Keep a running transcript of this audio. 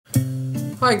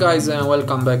Hi guys, and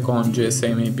welcome back on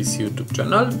GSM-ABC YouTube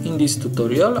channel. In this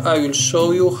tutorial I will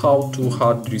show you how to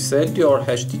hard reset your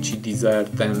HTC Desire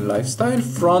 10 lifestyle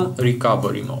from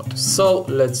recovery mode. So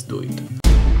let's do it.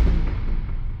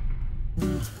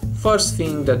 First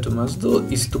thing that you must do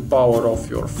is to power off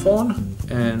your phone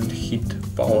and hit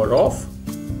power off.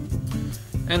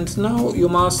 And now you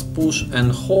must push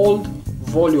and hold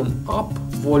volume up,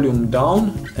 volume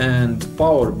down and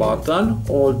power button,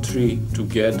 all three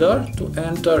together, to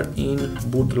enter in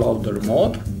bootloader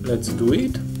mode. Let's do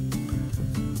it.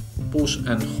 Push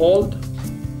and hold.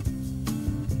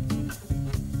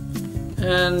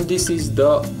 And this is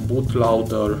the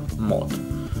bootloader mode.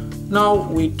 Now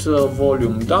with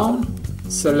volume down,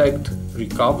 select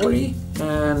recovery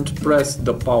and press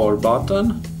the power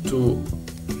button to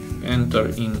enter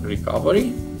in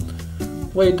recovery.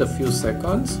 Wait a few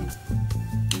seconds.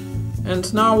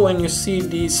 And now when you see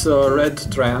this red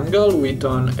triangle with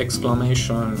an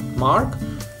exclamation mark,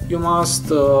 you must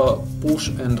push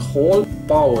and hold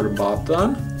power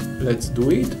button. Let's do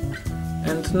it.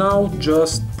 And now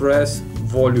just press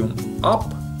volume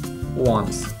up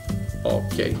once.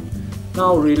 Okay.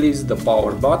 Now release the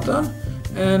power button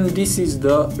and this is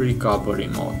the recovery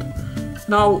mode.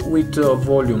 Now with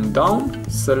volume down,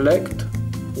 select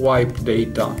wipe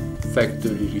data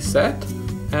factory reset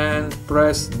and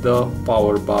press the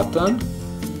power button.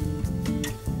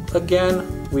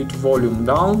 Again with volume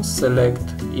down, select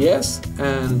yes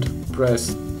and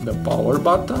press the power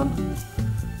button.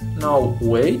 Now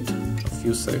wait a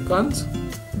few seconds.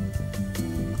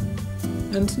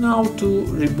 And now to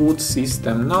reboot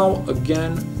system, now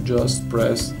again just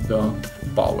press the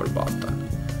power button.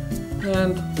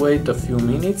 And wait a few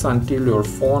minutes until your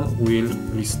phone will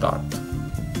restart.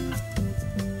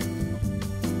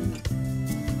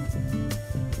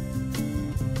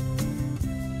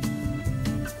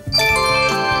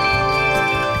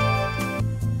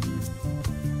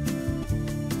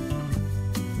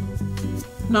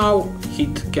 Now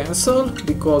hit cancel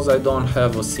because I don't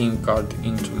have a SIM card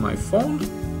into my phone,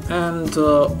 and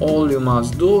all you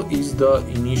must do is the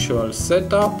initial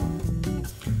setup.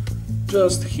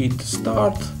 Just hit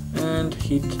start and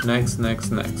hit next.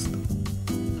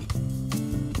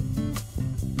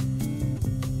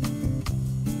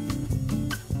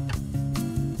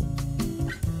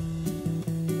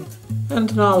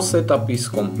 And now setup is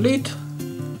complete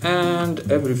and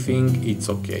everything is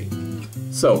okay.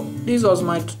 So, this was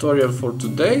my tutorial for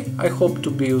today. I hope to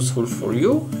be useful for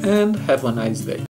you and have a nice day.